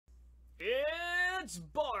It's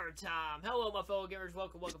bar time! Hello, my fellow gamers.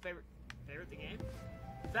 Welcome. Favorite the game?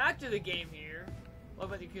 Back to the game here.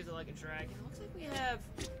 Welcome back to Yakuza Like a Dragon. It looks like we have...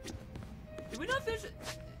 Did we not finish it?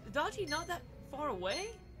 Dachi not that far away?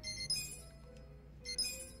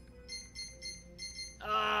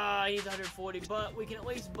 He's 140, but we can at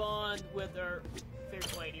least bond with our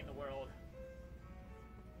favorite lady in the world.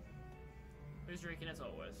 Who's drinking as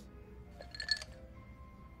always?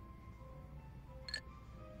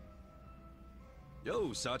 Yo,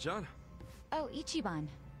 Sachan. Oh, Ichiban.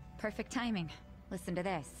 Perfect timing. Listen to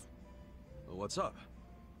this. What's up?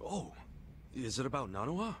 Oh, is it about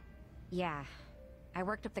Nanoha? Yeah. I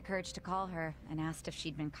worked up the courage to call her and asked if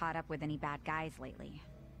she'd been caught up with any bad guys lately.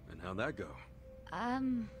 And how'd that go?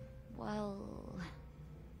 Well...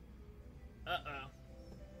 Uh-oh.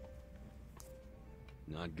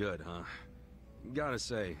 Not good, huh? Gotta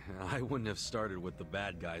say, I wouldn't have started with the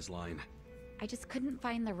bad guys line. I just couldn't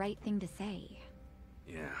find the right thing to say.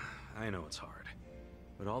 Yeah, I know it's hard.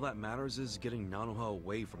 But all that matters is getting Nanoha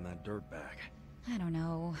away from that dirtbag. I don't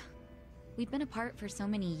know. We'd been apart for so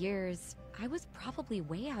many years, I was probably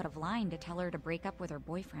way out of line to tell her to break up with her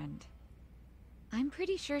boyfriend. I'm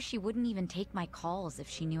pretty sure she wouldn't even take my calls if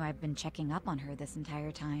she knew I've been checking up on her this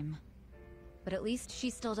entire time. But at least she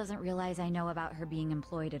still doesn't realize I know about her being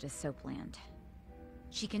employed at a soapland.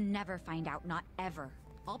 She can never find out, not ever.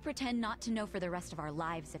 I'll pretend not to know for the rest of our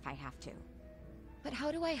lives if I have to. But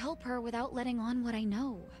how do I help her without letting on what I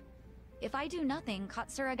know? If I do nothing,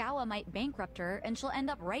 Katsuragawa might bankrupt her and she'll end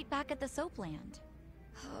up right back at the soapland.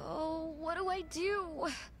 Oh, what do I do?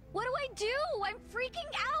 What do I do? I'm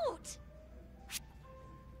freaking out!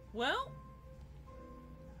 Well,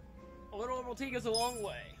 a little herbal tea goes a long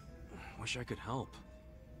way. Wish I could help.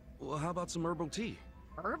 Well, how about some herbal tea?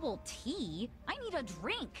 Herbal tea? I need a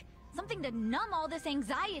drink! Something to numb all this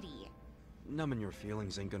anxiety! Numbing your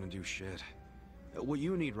feelings ain't gonna do shit. What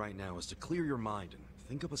you need right now is to clear your mind and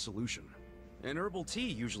think up a solution. And herbal tea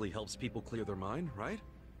usually helps people clear their mind, right?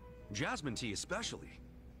 Jasmine tea especially.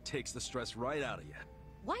 Takes the stress right out of you.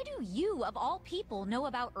 Why do you, of all people, know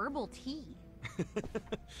about herbal tea?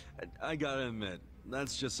 I gotta admit,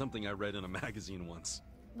 that's just something I read in a magazine once.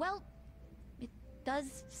 Well, it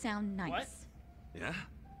does sound nice. What? Yeah?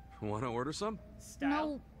 Wanna order some? Stout?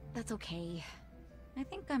 No, that's okay. I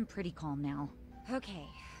think I'm pretty calm now. Okay,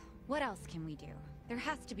 what else can we do? There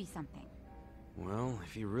has to be something. Well,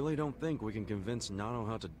 if you really don't think we can convince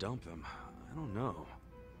Nanoha to dump him, I don't know.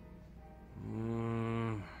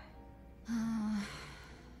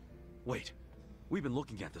 Wait, we've been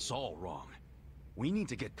looking at this all wrong. We need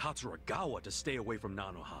to get Katsuragawa to stay away from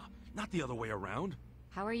Nanoha, not the other way around.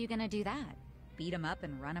 How are you gonna do that? Beat him up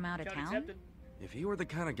and run him out of Got town? accepted. If he were the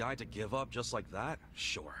kind of guy to give up just like that,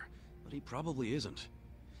 sure. But he probably isn't.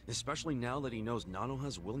 Especially now that he knows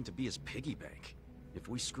Nanoha's willing to be his piggy bank. If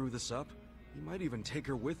we screw this up, he might even take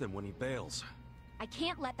her with him when he bails. I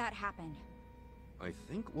can't let that happen. I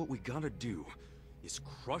think what we gotta do is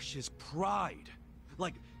crush his pride.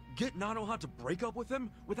 Like, get Nanoha to break up with him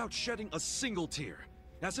without shedding a single tear.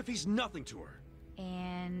 As if he's nothing to her.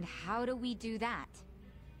 And how do we do that?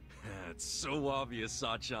 It's so obvious,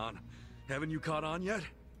 Sachan. Haven't you caught on yet?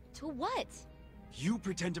 To what? You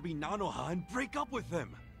pretend to be Nanoha and break up with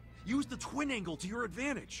them. Use the twin angle to your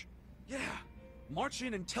advantage. Yeah. March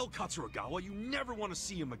in and tell Katsuragawa you never want to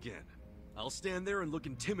see him again. I'll stand there and look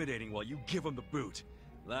intimidating while you give him the boot.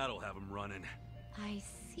 That'll have him running. I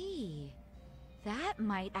see. That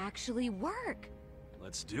might actually work.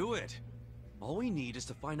 Let's do it. All we need is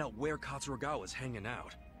to find out where Katsuragawa's hanging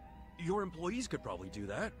out. Your employees could probably do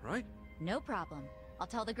that, right? No problem. I'll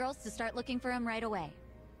tell the girls to start looking for him right away.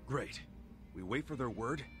 Great. We wait for their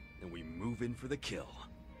word, and we move in for the kill.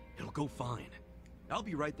 It'll go fine. I'll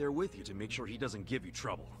be right there with you to make sure he doesn't give you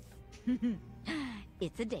trouble.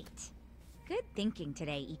 It's a date. Good thinking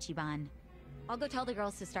today, Ichiban. I'll go tell the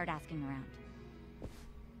girls to start asking around.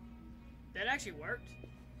 That actually worked?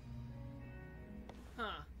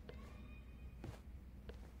 Huh.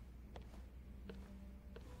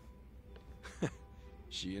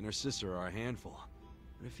 She and her sister are a handful.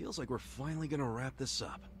 But it feels like we're finally gonna wrap this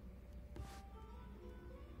up.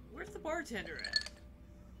 Where's the bartender at?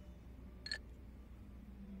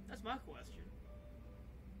 That's my question.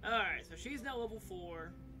 Alright, so she's now level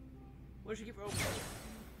 4. What does she get for overall?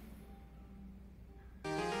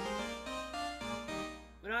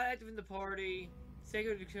 When not active in the party,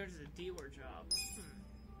 Seiko determines a dealer job.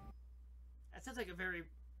 That sounds like a very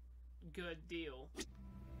good deal.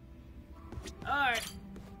 Alright.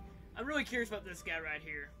 I'm really curious about this guy right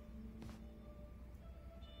here.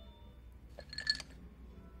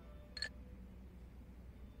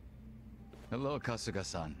 Hello,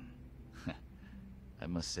 Kasuga-san. I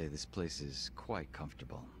must say this place is quite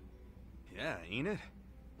comfortable. Yeah, ain't it?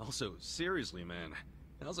 Also, seriously, man,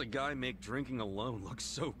 how's a guy make drinking alone look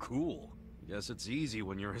so cool? Guess it's easy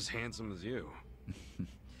when you're as handsome as you.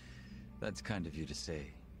 That's kind of you to say.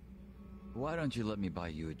 Why don't you let me buy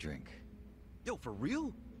you a drink? Yo, for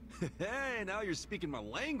real? Hey, now you're speaking my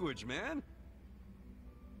language, man.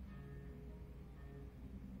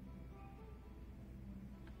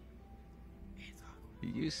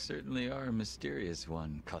 You certainly are a mysterious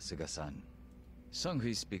one, Kasuga-san.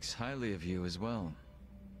 Sunghui speaks highly of you as well.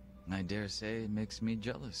 I dare say it makes me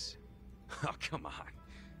jealous. Oh, come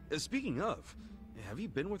on. Speaking of, have you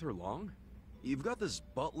been with her long? You've got this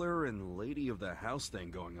butler and lady of the house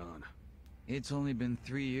thing going on. It's only been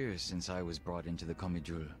 3 years since I was brought into the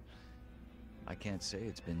Komijul. I can't say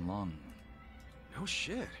it's been long. No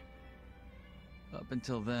shit. Up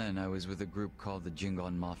until then, I was with a group called the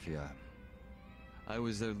Jingon Mafia. I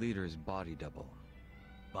was their leader's body double.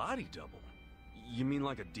 Body double? You mean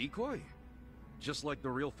like a decoy? Just like the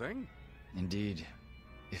real thing? Indeed.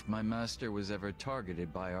 If my master was ever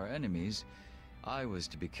targeted by our enemies, I was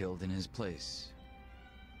to be killed in his place.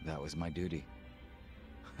 That was my duty.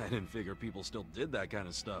 I didn't figure people still did that kind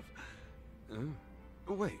of stuff.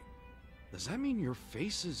 Wait, does that mean your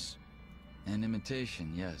face is... An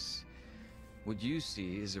imitation, yes. What you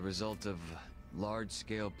see is a result of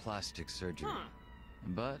large-scale plastic surgery. Huh.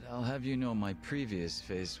 But I'll have you know my previous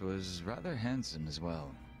face was rather handsome as well.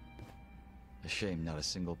 A shame not a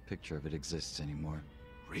single picture of it exists anymore.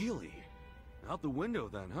 Really? Out the window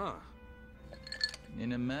then, huh?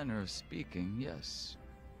 In a manner of speaking, yes.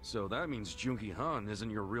 So that means Junki Han isn't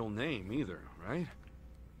your real name either, right?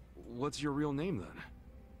 What's your real name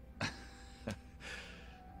then?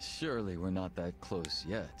 Surely we're not that close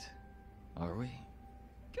yet, are we?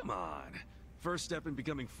 Come on. First step in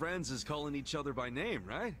becoming friends is calling each other by name,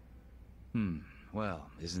 right? Well,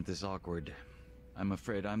 isn't this awkward? I'm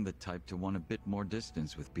afraid I'm the type to want a bit more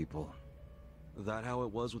distance with people. That how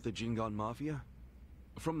it was with the Jingon Mafia?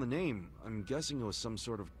 From the name, I'm guessing it was some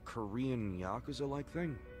sort of Korean Yakuza-like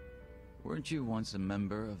thing? Weren't you once a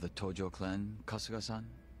member of the Tojo clan, Kasuga-san?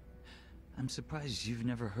 I'm surprised you've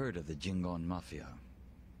never heard of the Jingon Mafia.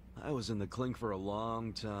 I was in the clink for a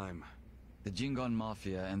long time. The Jingon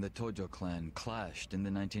Mafia and the Tojo clan clashed in the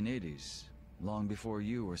 1980s, long before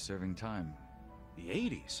you were serving time. The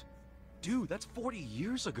 80s? Dude, that's 40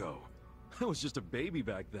 years ago. I was just a baby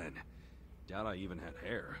back then. Doubt I even had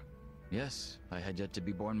hair. Yes, I had yet to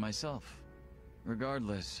be born myself.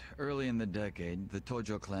 Regardless, early in the decade, the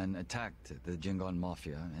Tojo clan attacked the Jingon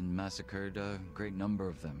Mafia and massacred a great number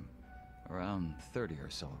of them. Around 30 or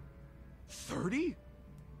so. 30?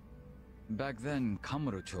 Back then,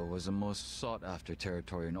 Kamurocho was the most sought-after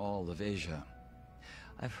territory in all of Asia.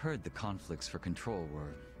 I've heard the conflicts for control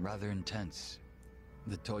were rather intense.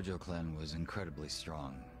 The Tojo clan was incredibly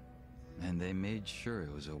strong, and they made sure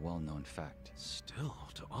it was a well-known fact. Still,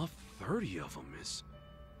 to off 30 of them is...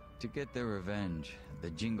 To get their revenge,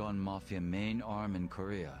 the Jingon Mafia main arm in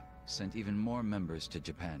Korea sent even more members to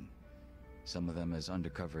Japan, some of them as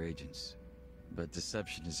undercover agents. But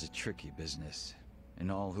deception is a tricky business,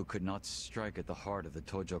 and all who could not strike at the heart of the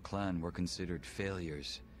Tojo clan were considered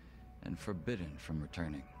failures and forbidden from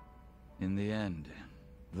returning. In the end,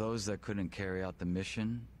 those that couldn't carry out the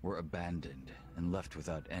mission were abandoned and left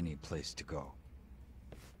without any place to go.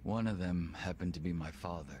 One of them happened to be my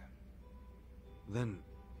father. Then,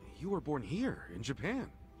 you were born here, in Japan.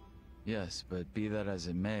 Yes, but be that as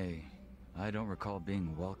it may, I don't recall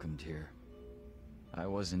being welcomed here. I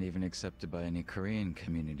wasn't even accepted by any Korean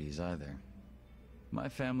communities either. My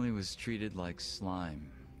family was treated like slime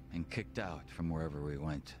and kicked out from wherever we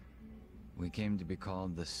went. We came to be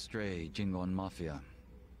called the Stray Jingon Mafia,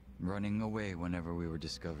 running away whenever we were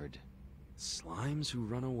discovered. Slimes who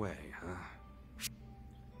run away, huh?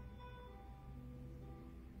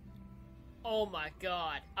 Oh my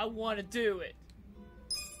god, I want to do it.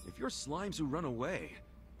 If you're slimes who run away,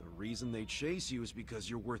 the reason they chase you is because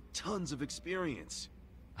you're worth tons of experience.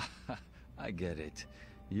 I get it.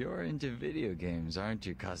 You're into video games, aren't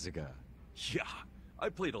you, Kasuga? Yeah, I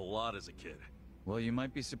played a lot as a kid. Well, you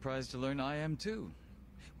might be surprised to learn I am too.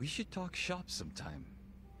 We should talk shop sometime.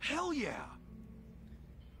 Hell yeah!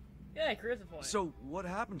 Yeah, charisma point. So, what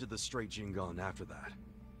happened to the straight Jingon after that?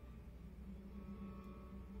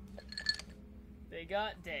 They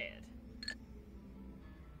got dead.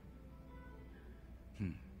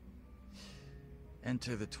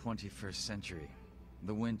 Enter the 21st century,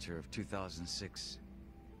 the winter of 2006.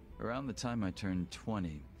 Around the time I turned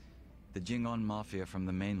 20, the Jingon Mafia from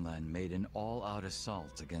the mainland made an all-out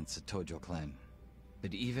assault against the Tojo clan.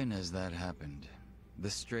 But even as that happened, The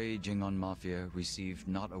stray Jingon Mafia received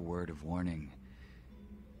not a word of warning.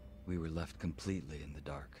 We were left completely in the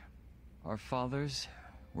dark. Our fathers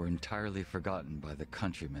were entirely forgotten by the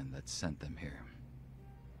countrymen that sent them here.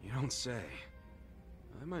 You don't say.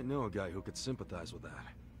 I might know a guy who could sympathize with that.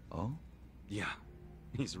 Oh? Yeah,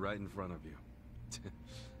 he's right in front of you.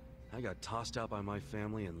 I got tossed out by my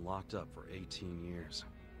family and locked up for 18 years.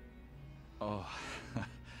 Oh,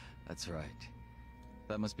 that's right.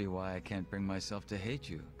 That must be why I can't bring myself to hate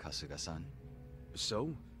you, Kasuga-san.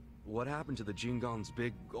 So? What happened to the Jingon's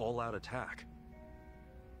big, all-out attack?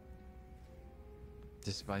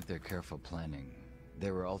 Despite their careful planning,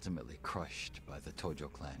 they were ultimately crushed by the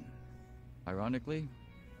Tojo clan. Ironically,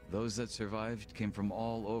 those that survived came from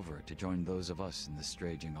all over to join those of us in the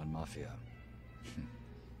stray Jingon Mafia.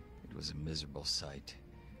 It was a miserable sight.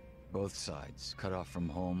 Both sides cut off from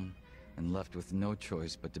home and left with no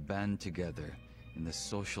choice but to band together in the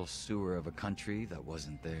social sewer of a country that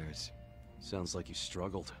wasn't theirs. Sounds like you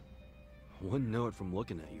struggled. Wouldn't know it from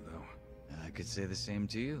looking at you, though. I could say the same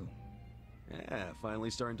to you. Yeah, finally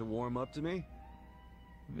starting to warm up to me?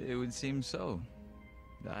 It would seem so.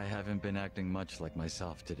 I haven't been acting much like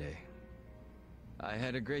myself today. I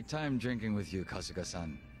had a great time drinking with you,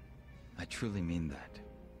 Kasuga-san. I truly mean that.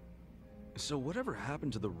 So whatever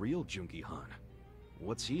happened to the real Junki Han?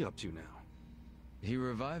 What's he up to now? He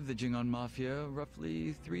revived the Jingon Mafia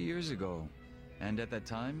roughly 3 years ago, and at that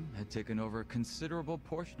time had taken over a considerable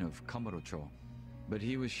portion of Kamurocho. But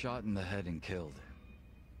he was shot in the head and killed.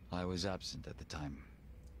 I was absent at the time.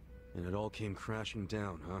 And it all came crashing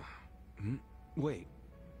down, huh? Wait,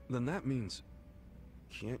 then that means...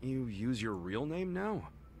 Can't you use your real name now?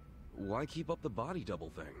 Why keep up the body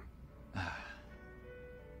double thing?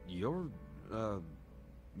 You're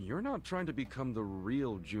not trying to become the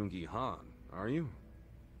real Jungi Han, are you?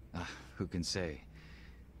 Who can say?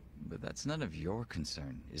 But that's none of your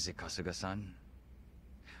concern, is it, Kasuga-san?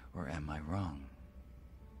 Or am I wrong?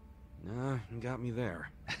 Nah, you got me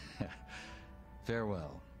there.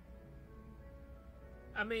 Farewell.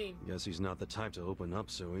 I mean... Guess he's not the type to open up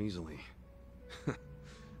so easily.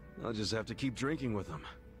 I'll just have to keep drinking with him.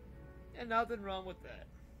 And nothing wrong with that.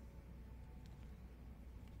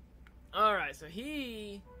 Alright, so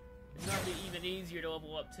he is going to be even easier to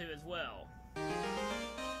level up to as well.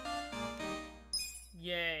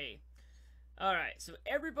 Yay. Alright, so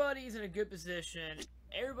everybody's in a good position.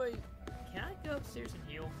 Everybody... Can I go upstairs and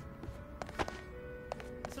heal?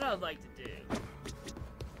 That's what I would like to do.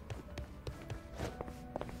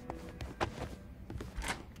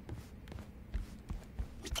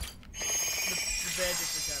 The bed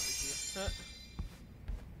just recovers you.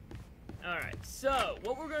 Alright, so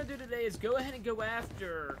what we're going to do today is go ahead and go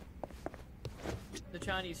after the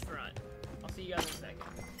Chinese front. I'll see you guys in a second.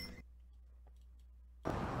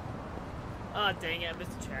 Ah, dang it, I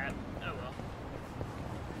missed the chat. Oh well.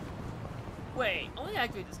 Wait, only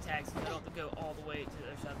activate this taxi. I don't have to go all the way to the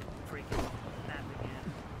other side of the freaking map again.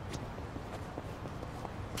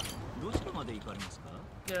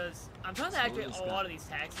 Because I'm trying to activate a lot of these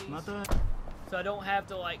taxis, so I don't have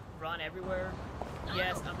to, like, run everywhere.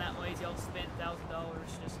 Yes, I'm that lazy. I'll spend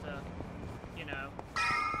 $1,000 just to, you know.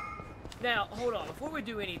 Now, hold on. Before we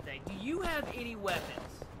do anything, do you have any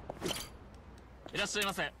weapons?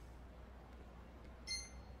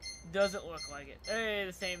 Doesn't look like it. Hey,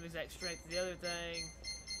 the same exact strength as the other thing.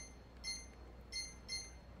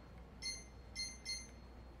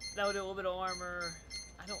 That would do a little bit of armor.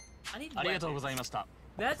 I need weapons.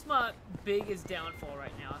 That's my biggest downfall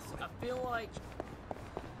right now. I feel like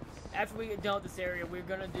after we get done with this area, we're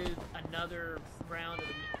gonna do another round of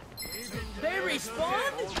the... They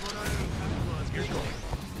respawned?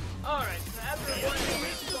 Alright, so after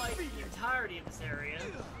like the entirety of this area,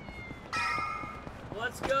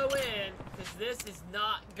 let's go in, because this is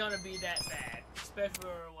not gonna be that bad, especially for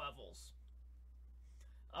our levels.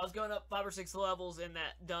 I was going up 5 or 6 levels in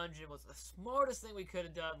that dungeon was the smartest thing we could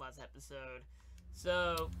have done last episode.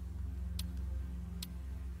 So...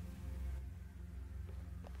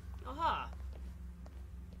 Aha!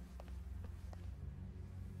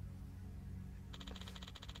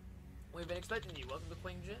 We've been expecting you. Welcome to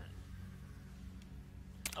Queen Jin.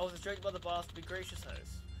 I was instructed by the boss to be gracious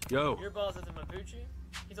host. Yo! Your boss is a Mabuchi?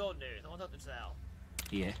 He's old news. I want to talk to Sal.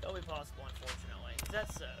 Yeah. That'll be possible, unfortunately. Is that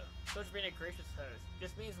so? So for being a gracious host.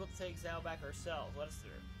 Just means we'll take Sal back ourselves. Let us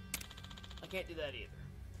through. I can't do that either.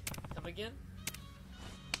 Come again?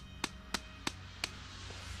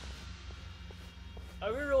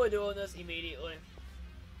 Are we really doing this immediately?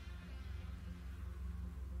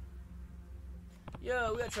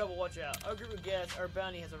 Yo, we got trouble, watch out. Our group of guests, our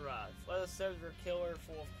bounty has arrived. Let us serve your killer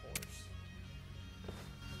full of course.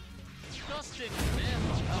 disgusting, man.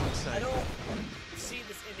 How I exciting. don't see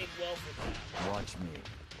this ending well for that. Watch me.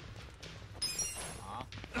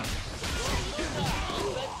 That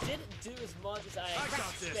didn't do as much as I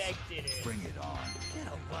got this. expected it. Bring it on. Get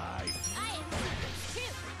alive. I am secret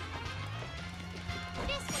too.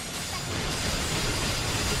 This one's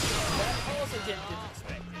That also didn't do as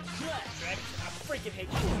expected. Dragon, I freaking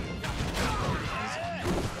hate you.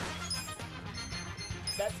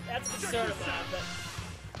 That's a concern of mine, but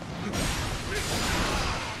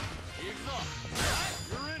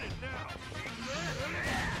You're in it now.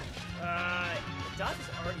 Dodge is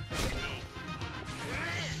already pretty big.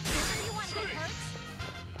 secret. You want to get hurt?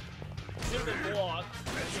 Should have been blocked,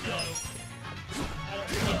 but you know, I don't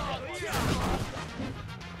get that much.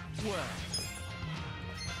 Well,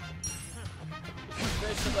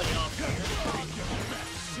 There's somebody off here.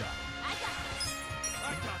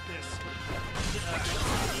 I got this. I got this.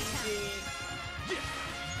 Easy.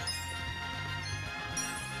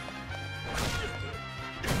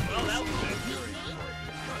 Well, that was good.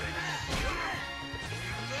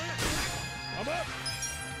 I'm up.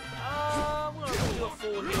 I'm gonna do a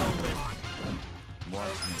full heal with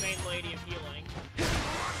watch me. main lady of healing.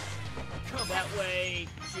 That way,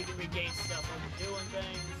 she can regain stuff when we're doing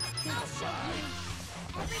things. I'll show you.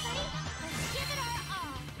 Everybody, let's give it our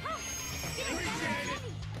all. Huh.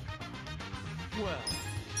 Well,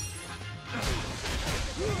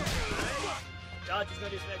 Dodge is gonna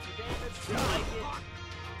do some extra damage. I like it.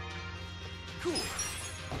 Cool.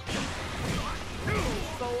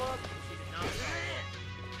 Go up. She did not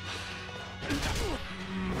go up.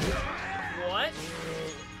 What?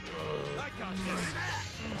 I got this.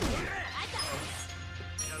 I got this.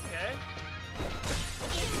 Okay.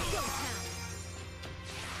 It's go time.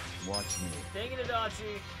 watch me. Taking it,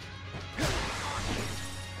 Adachi.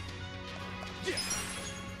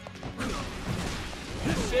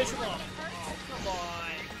 Fish him off. Oh, come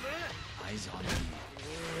on. Eyes on me.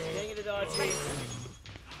 Taking it, Adachi.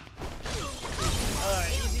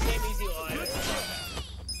 Alright, easy game, easy life.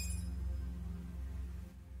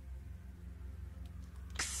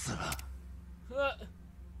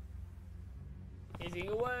 Easy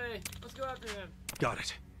away. Let's go after him. Got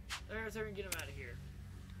it. There's how we can get him out of here.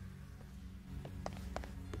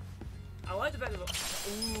 I like the fact that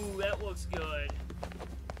ooh, that looks good.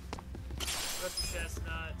 Rusty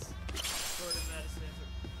chestnuts, sword of medicine,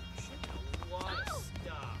 shit, a lot of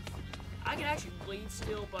stuff. I can actually leave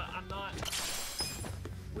still, but I'm not.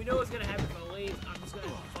 We know what's gonna happen if I leave. I'm just gonna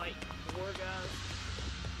fight more guys.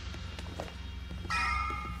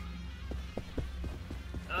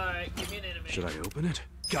 Alright, give me an enemy. Should I open it?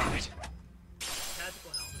 Got it.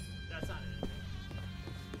 Tactical helmet. That's not an enemy.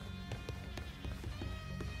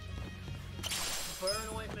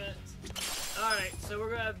 Burn ointment. Alright, so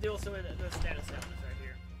we're gonna have to deal with some of those status elements right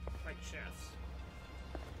here. Like chefs.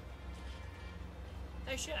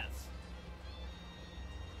 Hey, chefs.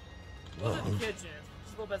 What's in the kitchen?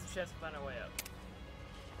 Just go past the chefs and find our way up.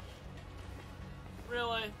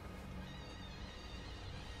 Really?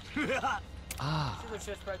 Ah, Seems like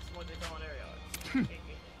chefs practice more than culinary arts.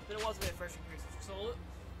 It's been a while since we had fresh ingredients.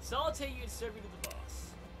 So I'll take you and serve you to the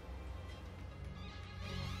boss.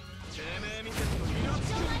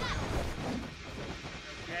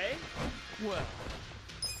 Okay. well.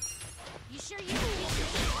 You sure you can get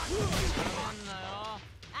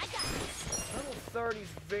I got this. Level 30 is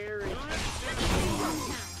very. It's go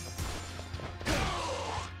time.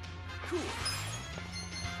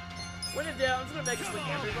 When in doubt, I'm just gonna make it swing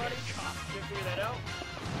everybody. Can figure that out.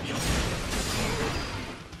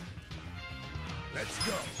 Let's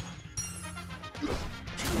go.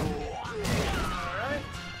 Alright.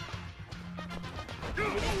 We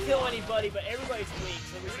didn't kill anybody, but everybody's weak,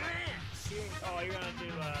 so we should. Oh, you're gonna do,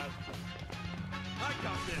 I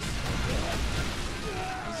got this.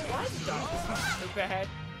 Why is Doc so bad?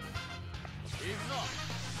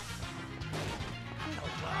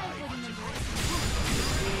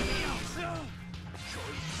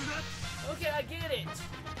 Okay, I get it.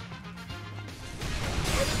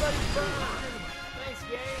 Everybody burn. Thanks,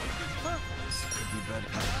 game. This could be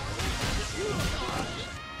better.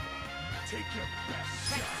 Take your best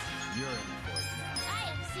shot. You're in for it now. I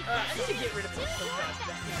am secret. I need to get rid of this so fast.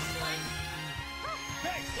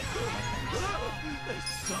 This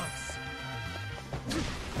sucks.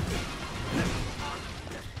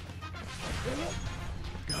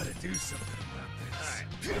 Gotta do something about this. Alright,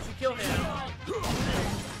 if you kill him.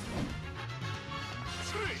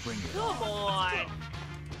 Bring it Come on. on.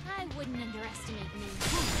 I wouldn't underestimate me.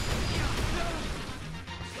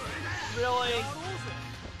 Really?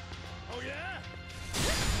 Oh yeah?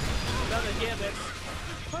 Another gimmick.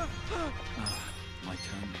 Ah, my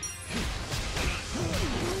turn.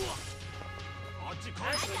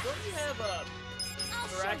 don't you have a I'll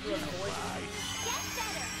show miraculous you. poison? Get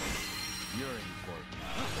better. You're in for it.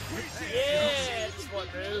 Yeah, it's a smart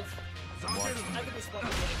move. Watch me. I can be smart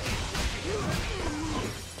with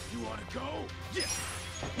You wanna go? Yeah.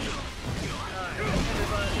 Alright,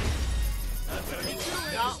 everybody.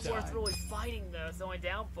 It's not worth really fighting though, it's the only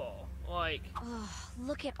downfall. Like, Ugh,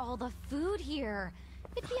 look at all the food here.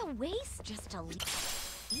 It'd be a waste just to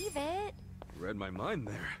leave it. Read my mind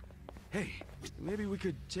there. Hey, maybe we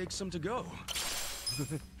could take some to go.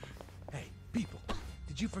 Hey, people,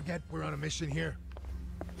 did you forget we're on a mission here?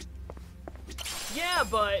 yeah,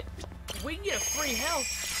 but we can get a free health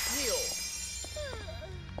heal.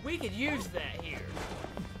 We could use that here.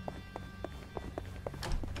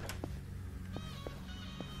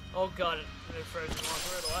 Oh god, they're frozen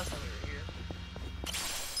on the last time we were here.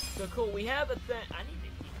 So cool, we have a thing. I need to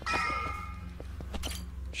keep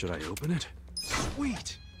Should I open it?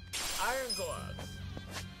 Sweet. iron gloves.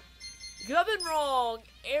 Because I've been wrong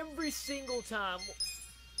every single time.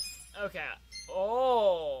 Okay.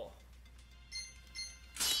 Oh.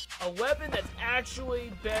 A weapon that's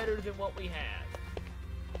actually better than what we have.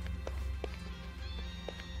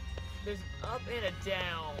 There's an up and a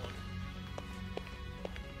down.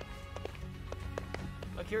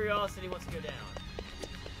 A curiosity wants to go down.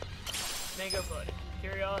 Mango pudding.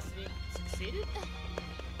 Curiosity succeeded?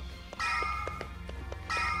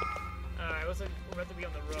 Alright, looks like we're about to be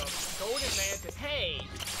on the roof. Golden Mantis. Hey!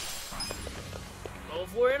 Level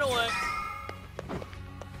 4 intellect.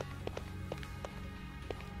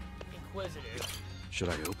 Inquisitive. Should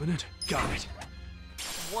I open it? Got it.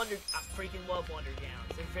 Wonder. I freaking love Wonder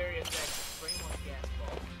Gowns. They're very effective. Brainwash gas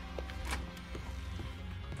ball.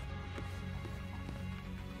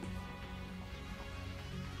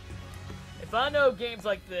 If I know games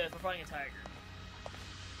like this, we're fighting a tiger.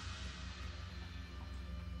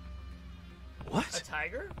 What? A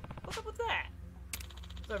tiger? What's up with that?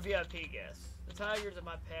 It's our VIP guest. The tigers are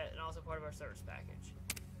my pet and also part of our service package.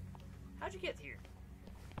 How'd you get here?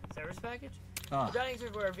 Service package? The dining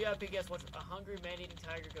experience where a VIP guest watch a hungry man-eating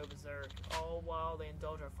tiger go berserk, all while they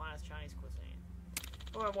indulge our finest Chinese cuisine.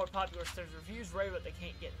 One of our more popular stores reviews rave, but they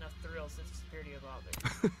can't get enough thrills since the security of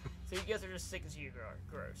objects. So you guys are just sick as you are.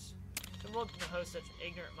 Gross. So I'm welcome to host such an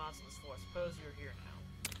ignorant monstrous force. Suppose you're here now.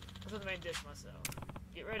 What's the main dish myself?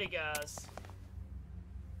 Get ready, guys.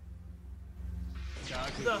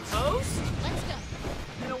 The host? Let's go.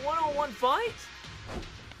 In a one-on-one fight?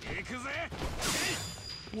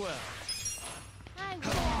 Well, I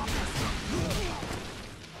will.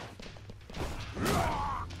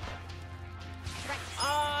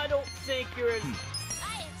 I don't think you're as... I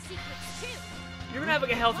have secrets too. You're gonna have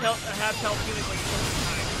like a half health unit like you're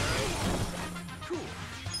cool.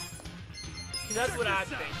 Cause that's what I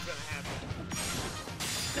think is gonna happen.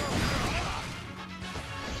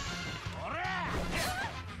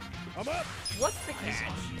 I'm up! What's the catch?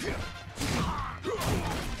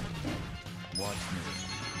 Watch me.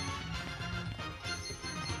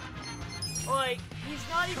 Like, he's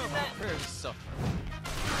not even that... Prepare to suffer.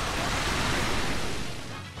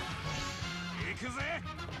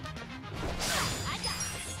 I got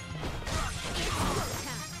this.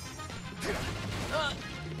 It's time.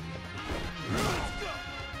 You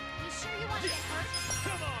sure you want to get hurt?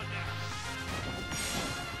 come on now.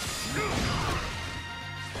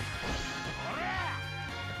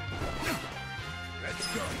 Let's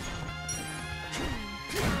go!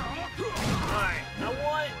 Alright, I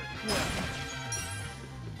want...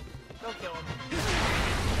 Don't kill him. I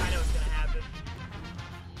know what's gonna happen.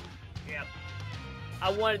 Yep. I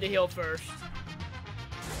wanted to heal first.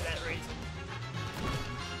 For that reason.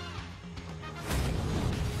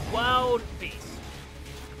 Wild beast.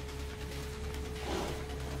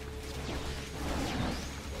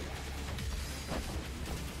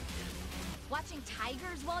 Watching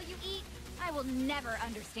tigers while you eat? I will never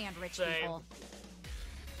understand rich Same. people.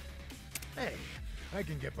 Hey, I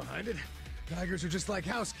can get behind it. Tigers are just like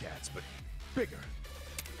house cats, but bigger.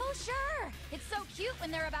 Oh, sure. It's so cute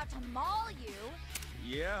when they're about to maul you.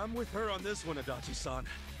 Yeah, I'm with her on this one, Adachi-san.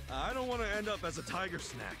 I don't want to end up as a tiger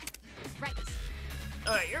snack. Right.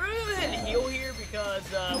 Alright, you're gonna go ahead and heal here because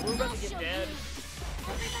we're about to get dead.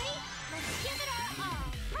 Everybody, let's give it our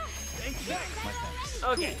all. Thank you. My thanks.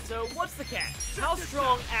 Okay, so what's the catch? How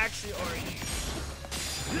strong actually are you?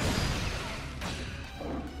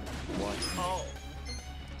 Watch me. Oh.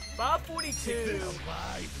 542.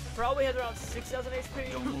 Probably has around 6,000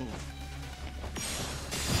 HP. Don't move.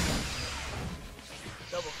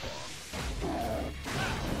 Double claw.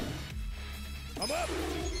 I'm up!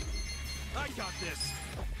 I got this.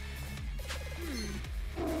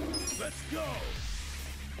 Let's go!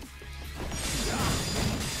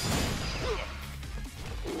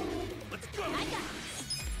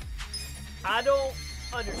 I don't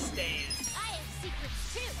understand. I have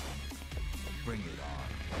secrets too. Bring it on.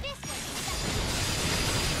 This one's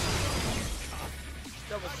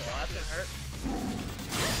Double kill, that's gonna hurt.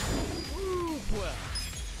 Ooh, well.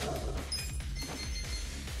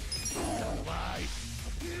 Bye.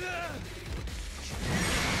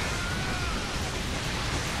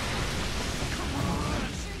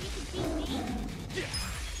 sure you can beat me?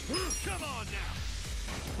 Come on now.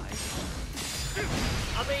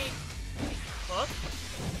 I mean, fuck.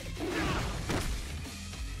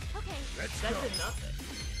 Okay. That did nothing.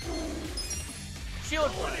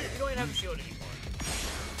 Shield play. You don't even have a shield anymore.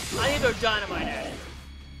 I need to throw dynamite at it.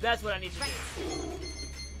 That's what I need to do.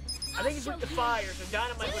 I think it's with the fire, so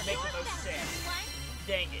dynamite would make the most sense.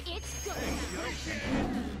 Dang it. It's good.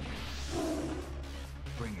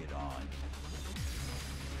 Bring it on.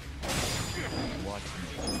 Watch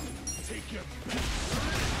me. Take your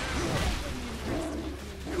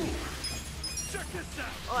check this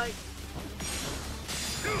out. Like,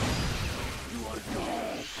 You want to go?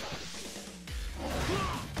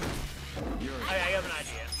 I have an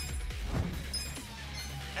idea.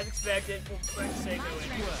 As expected, we'll try to say go in.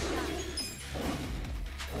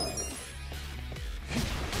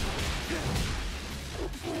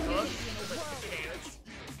 Hook. Damage.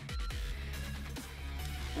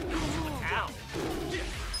 Ow.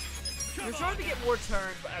 You're starting to get more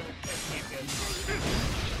turns, but I can't go.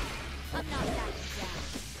 I'm not backing down.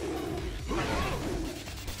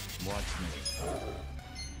 Watch me.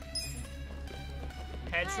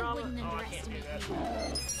 Head I trauma? wouldn't Oh, I can't do that.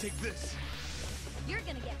 underestimate me. Take this. You're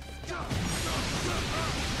gonna get Doesn't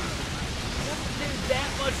do that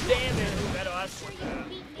much damage. Ooh, that I sure you can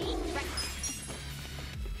beat me. Right.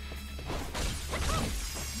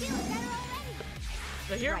 Feeling better already.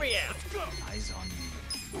 So hear me out. Eyes on me.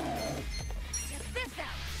 Check this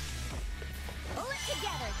out. Pull it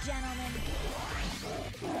together, gentlemen.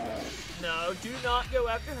 No, do not go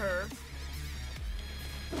after her.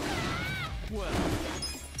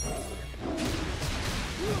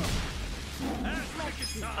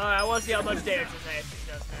 Alright, I want to see how much damage this actually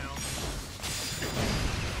does now.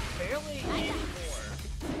 Barely anymore.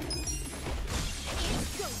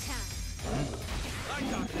 It's go time. I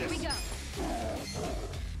got Here we this. go.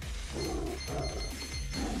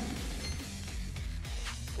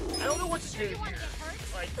 I don't know what to do Sure you want here. to get hurt?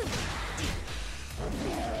 Like,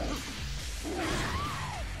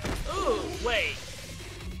 ooh, wait.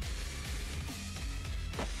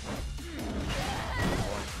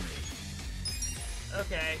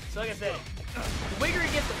 Okay, so like I said, the bigger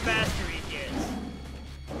he gets, the faster he gets.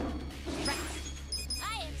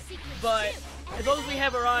 I have secrets But too. as long as we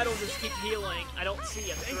have our idol just keep healing, I don't see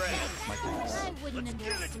a threat. I wouldn't Get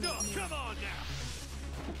it underestimate done. me. Come on now.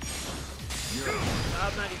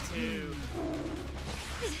 Top 92.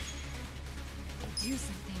 Do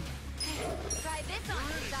something. Try this on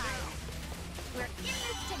your side. We're in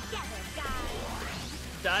this together,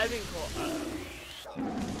 guys. Diving claw.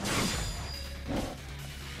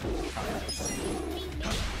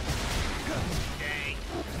 Dang.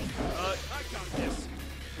 I got this.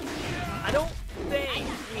 I don't think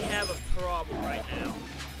we have a problem right now.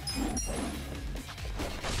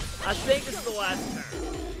 I think this is the last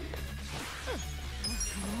turn.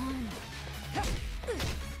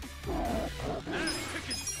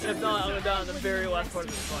 And if not, I'm gonna die in the very last part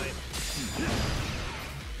of this fight.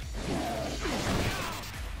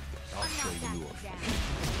 I'll show you a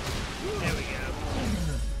There we go.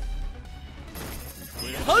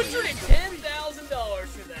 $110,000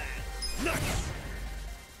 for that. Nice.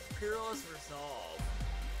 Peerless Resolve.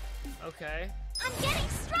 Okay. I'm getting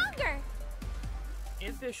stronger.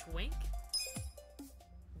 Impish Wink?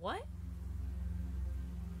 What?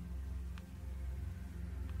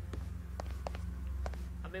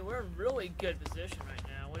 I mean, we're in really good position right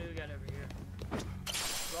now. What do we got over here?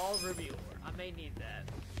 Raw Ruby Ore. I may need that.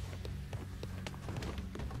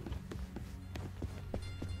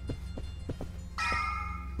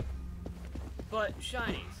 But,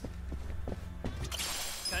 shinies.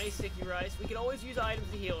 Shiny sticky rice. We can always use items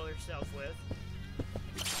to heal ourselves with.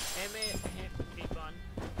 And may be fun.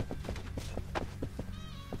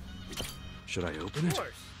 Should I open Of it?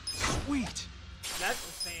 course. Sweet. That's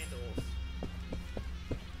the sandals.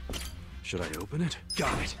 Should I open it?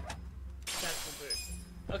 Got it. That's the boost.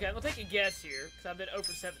 Okay, I'm gonna take a guess here, because I've been 0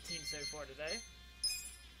 for 17 so far today.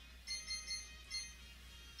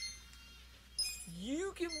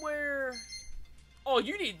 You can wear... Oh,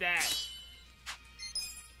 you need that.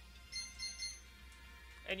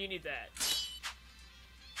 And you need that.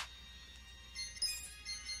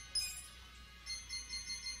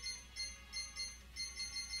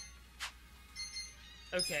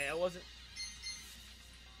 Okay, I wasn't...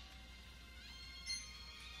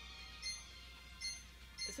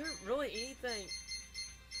 there really anything?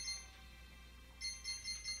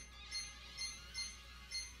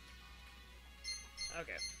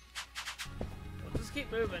 Okay. We'll just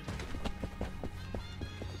keep moving.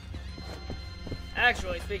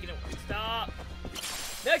 Actually, speaking of... Stop!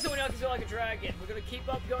 Next time we know Yakuza Like a Dragon, we're gonna keep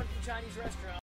up going to the Chinese restaurant.